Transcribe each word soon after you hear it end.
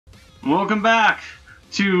Welcome back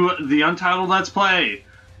to the Untitled Let's Play.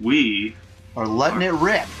 We Or letting it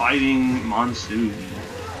rip. Fighting Monsoon.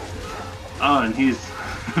 Oh, and he's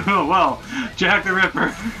oh well, Jack the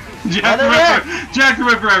Ripper. Jack the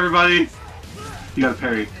Ripper, everybody. You got a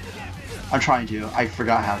parry. I'm trying to. I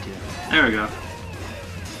forgot how to. There we go.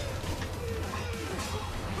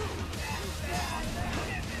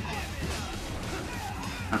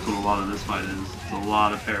 That's what a lot of this fight is. It's a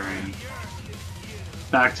lot of parrying.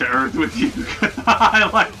 Back to Earth with you. I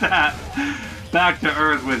like that. Back to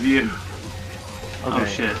Earth with you. Okay. Oh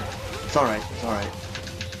shit. It's alright. It's alright.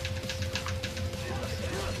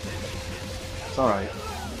 It's alright.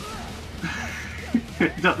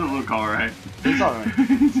 It doesn't look alright. It's alright.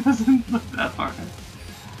 It doesn't look that alright.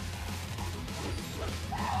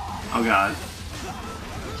 Oh god.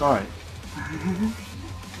 It's alright.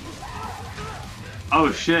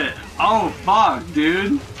 Oh shit. Oh fuck,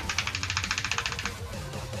 dude.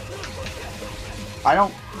 I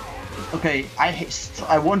don't... Okay,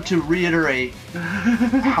 I want to reiterate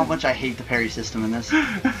how much I hate the parry system in this.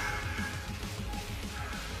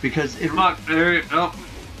 Because it... Fuck, there... Oh.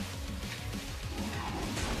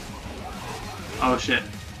 Oh shit.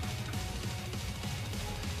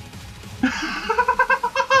 Look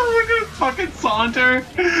at his fucking saunter.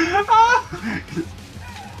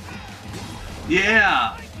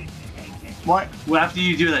 Yeah. What? Well, after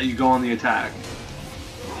you do that, you go on the attack.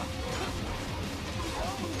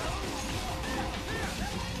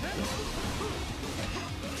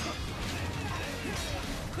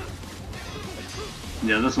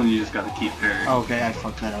 Yeah, this one you just gotta keep parrying. Okay, I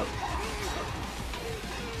fucked that up.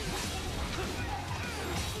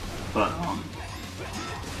 But,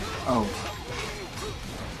 Oh.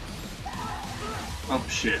 oh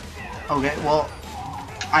shit. Okay, well,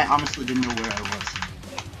 I honestly didn't know where I was.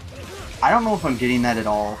 I don't know if I'm getting that at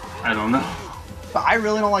all. I don't know. But I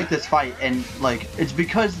really don't like this fight, and, like, it's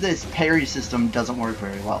because this parry system doesn't work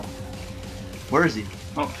very well. Where is he?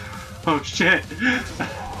 Oh, oh shit.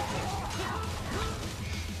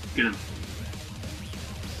 Get him.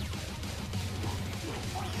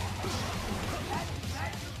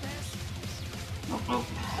 Oh, oh.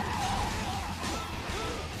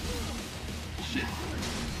 Shit.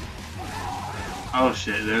 Oh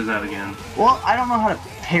shit, there's that again. Well, I don't know how to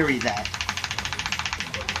parry that.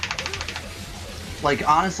 Like,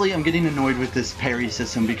 honestly, I'm getting annoyed with this parry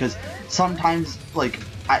system because sometimes, like,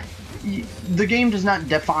 the game does not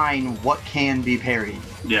define what can be parried.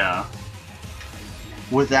 Yeah.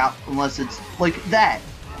 Unless it's, like, that.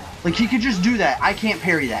 Like, he could just do that. I can't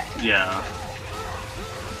parry that. Yeah.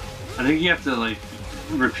 I think you have to, like,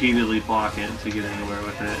 repeatedly block it to get anywhere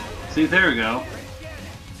with it. See, there we go.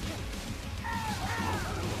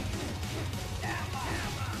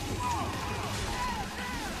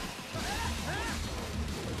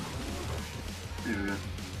 There we go.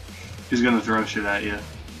 He's gonna throw shit at you.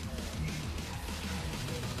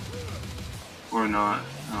 Or not.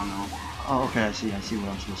 I don't know. Oh, okay, I see what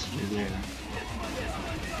I'm supposed to do there.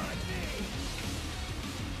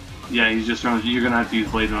 Yeah, he's just throwing. You're gonna have to use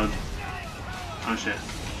blade mode. Oh shit.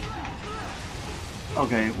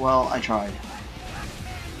 Okay, well, I tried.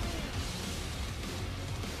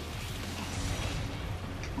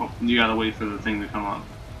 Oh, you gotta wait for the thing to come up.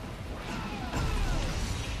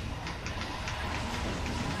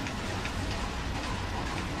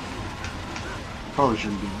 Probably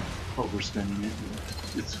shouldn't be overspending it.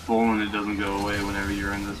 It's full and it doesn't go away whenever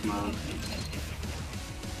you're in this mode.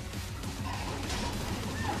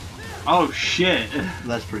 Oh shit!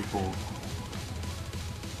 That's pretty cool.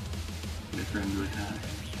 Wait for him to attack.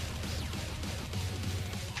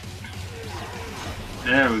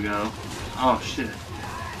 There we go. Oh shit.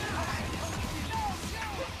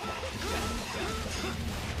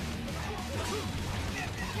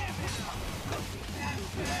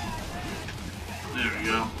 There we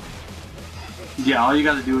go. Yeah, all you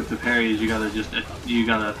gotta do with the parry is you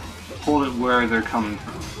gotta hold it where they're coming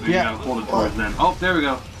from. You gotta hold it towards them. Oh, there we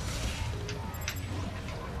go.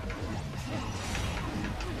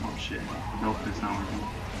 Oh shit. Nope, it's not working.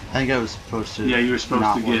 I think I was supposed to. Yeah, you were supposed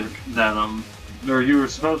not to get work. that or you were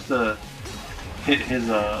supposed to hit his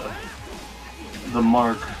the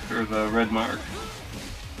mark or the red mark.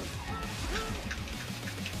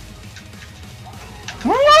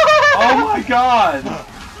 Oh my god!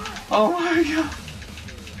 Oh my god!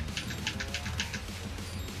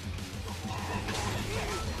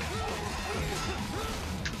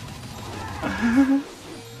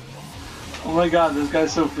 Oh my god, this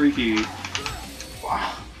guy's so freaky.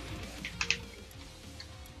 Wow.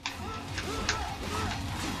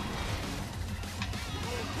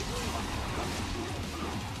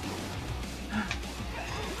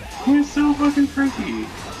 so fucking freaky.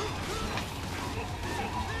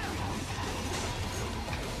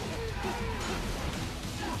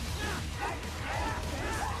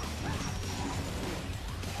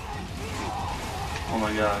 Oh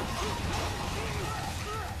my god.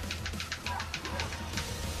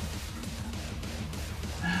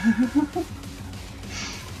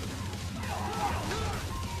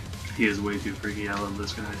 He is way too freaky. I love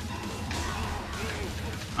this guy.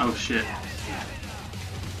 Oh shit.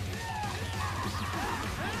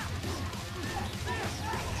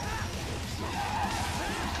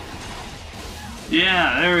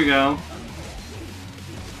 Yeah, there we go.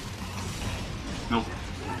 Nope.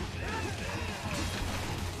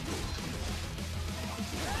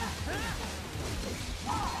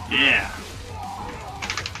 Yeah.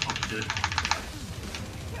 Oh shit.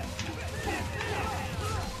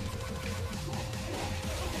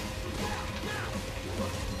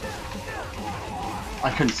 I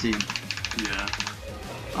couldn't see him. Yeah.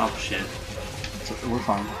 Oh shit. So we're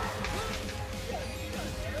fine.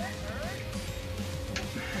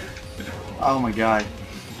 Oh my god.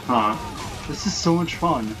 Huh. This is so much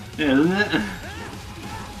fun. Yeah, isn't it?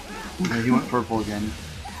 Yeah, he went purple again.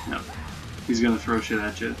 No. He's gonna throw shit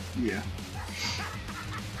at you. Yeah.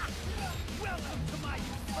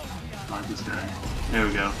 I like this guy. There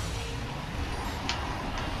we go.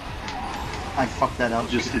 I fucked that up.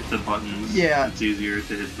 Just hit the buttons. Yeah. It's easier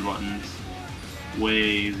to hit the buttons. Way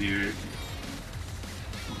easier.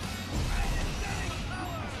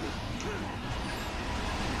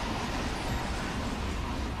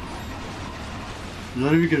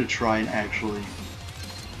 None of you gonna try and actually.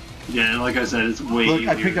 Yeah, like I said, it's way Look, easier.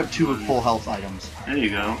 I picked up 2 full health items. There you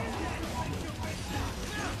go.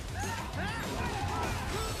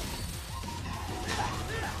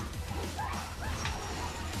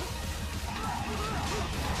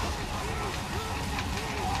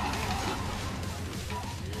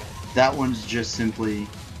 That one's just simply.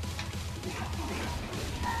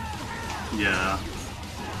 Yeah.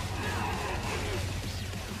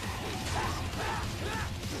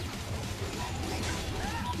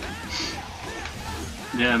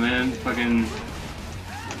 Yeah, man. Fucking.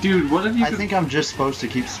 Dude, what if you. I think I'm just supposed to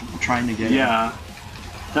keep trying to get it. Yeah.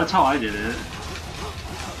 That's how I did it.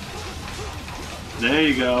 There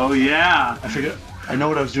you go. Yeah. I figured. I know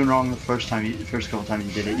what I was doing wrong the first couple times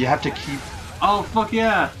you did it. You have to keep. Oh, fuck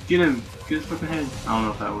yeah. Get him. Get his fucking head. I don't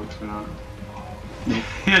know if that works or not.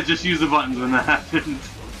 Yeah, just use the buttons when that happens.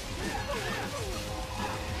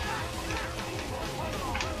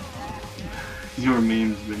 Your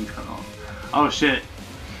meme's been cut off. Oh shit.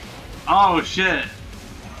 Oh shit.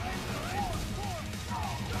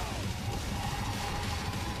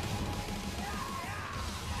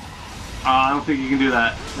 I don't think you can do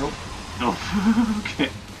that. Nope. Nope. Okay.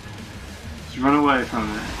 Just run away from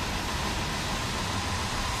it.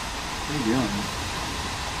 What are you doing?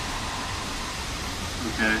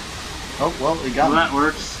 Okay. Oh, well, it got Well, me. that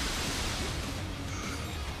works.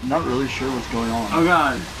 I'm not really sure what's going on. Oh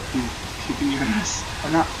god. He's kicking your ass.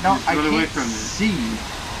 I'm not, no, Just I run away can't from it. see.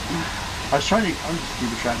 I was trying to. I'm just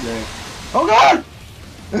keep a trap there. Oh god!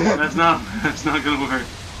 That's not gonna work.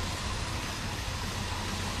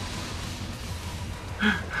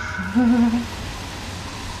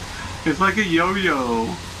 It's like a yo-yo.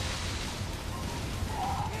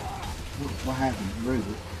 What happened? Where is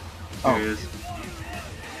it? There Oh, he is.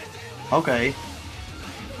 okay.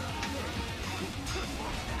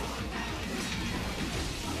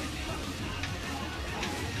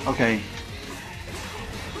 Okay.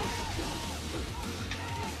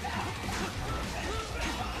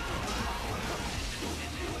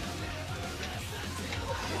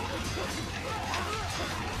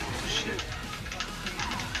 Shit.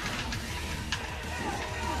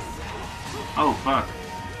 Oh fuck.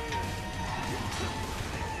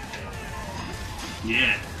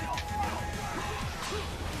 Yeah.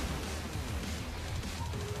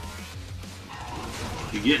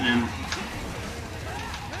 You're getting him.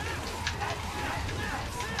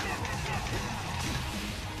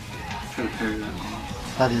 Try to parry that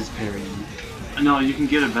one. That is parrying. No, you can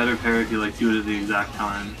get a better parry if you like do it at the exact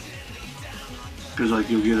time. Because like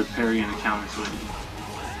you'll get a parry and a counter swing.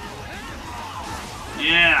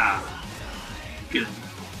 Yeah. Get him.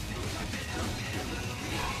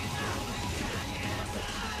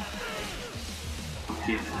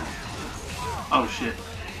 Yeah. Oh shit.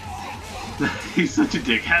 He's such a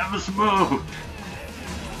dick. Have a smoke.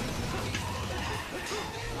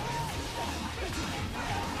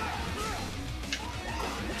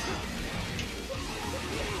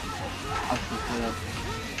 I fucked it up.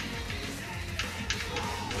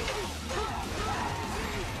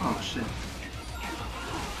 Oh shit.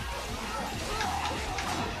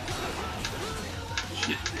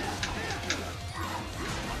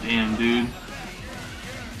 Damn, dude.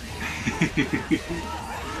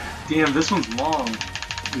 Damn, this one's long.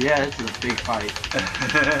 Yeah, this is a big fight.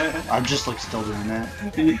 I'm just like still doing that.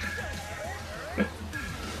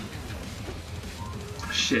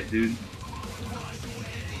 Shit, dude.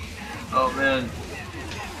 Oh man.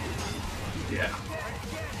 Yeah.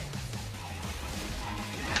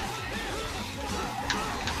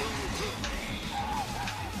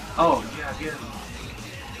 Oh yeah, get him.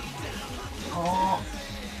 Oh.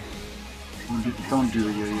 Don't do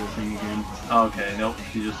the yo-yo thing again. Okay, nope.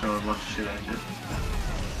 You just throw a bunch of shit at you.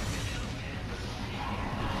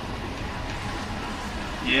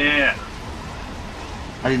 Yeah.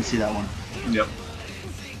 I didn't see that one. Yep.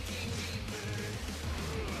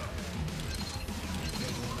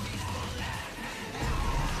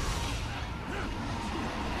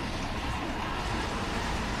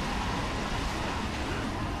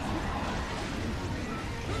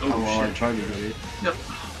 Oh, well, shit. I tried to do it. Yep.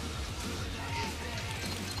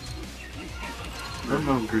 I don't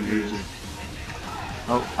know grenades.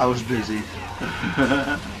 Oh, I was busy.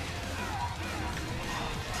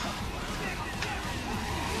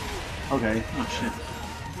 Okay. Oh shit.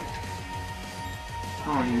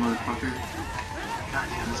 Oh, you motherfucker. God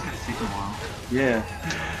damn, this guy's taking a while. Yeah.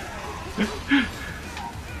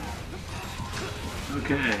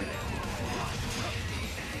 Okay.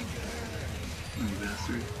 You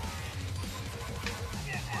bastard.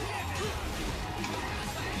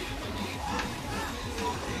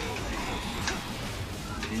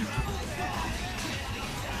 Damn.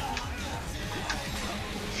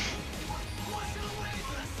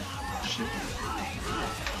 Shit.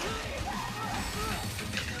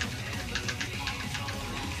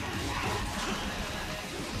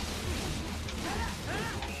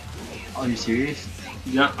 Are you serious?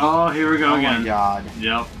 Yeah. Oh, here we go again. Oh my god.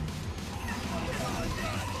 Yep.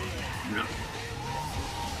 Yep.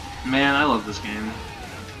 Man, I love this game.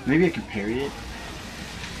 Maybe I can parry it.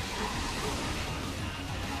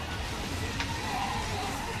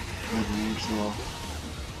 Doesn't work so well.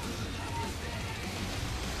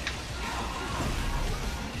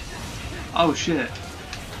 Oh shit.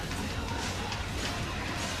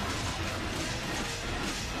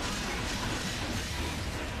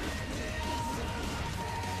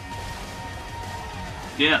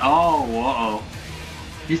 Yeah. Oh. Whoa.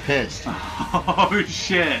 He's pissed. Oh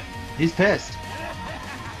shit. He's pissed.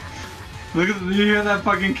 Look at. You hear that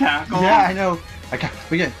fucking cackle? Yeah, I know.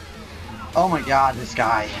 We get. Oh my god, this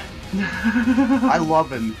guy. I love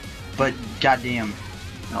him, but goddamn.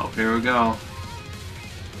 Oh, here we go.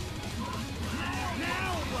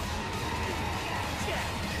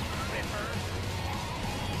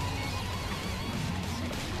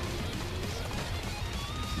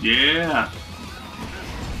 Yeah.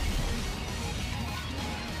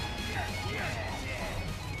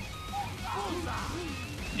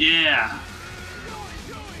 Yeah.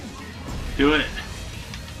 Do it.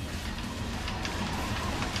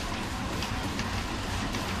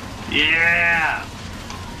 Yeah.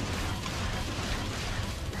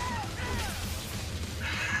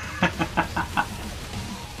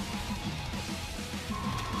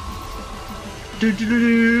 Do do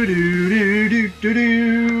do do do do do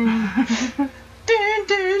do.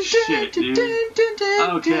 Shit, dude.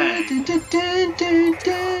 Okay.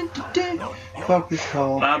 Fuck this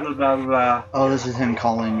call. Blah blah blah blah blah. Oh, this is him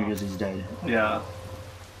calling because he's dead. Yeah.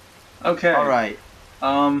 Okay. Alright.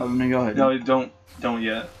 I'm gonna go ahead. No, don't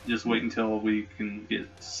yet. Just wait until we can get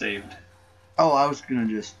saved. Oh, I was gonna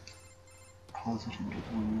just pause it and get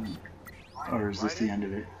one more. Or is this the end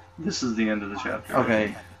of it? This is the end of the chapter.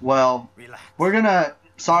 Okay. Well, we're gonna.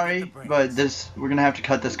 Sorry, but we're gonna have to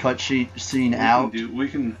cut this scene out. We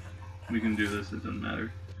can do this. It doesn't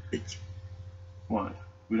matter. It's, What?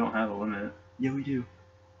 We don't have a limit. yeah, we do.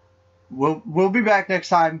 We'll be back next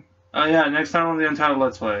time. Oh yeah, next time on the Untitled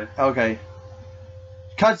Let's Play. Okay.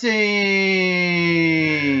 Cutscenes.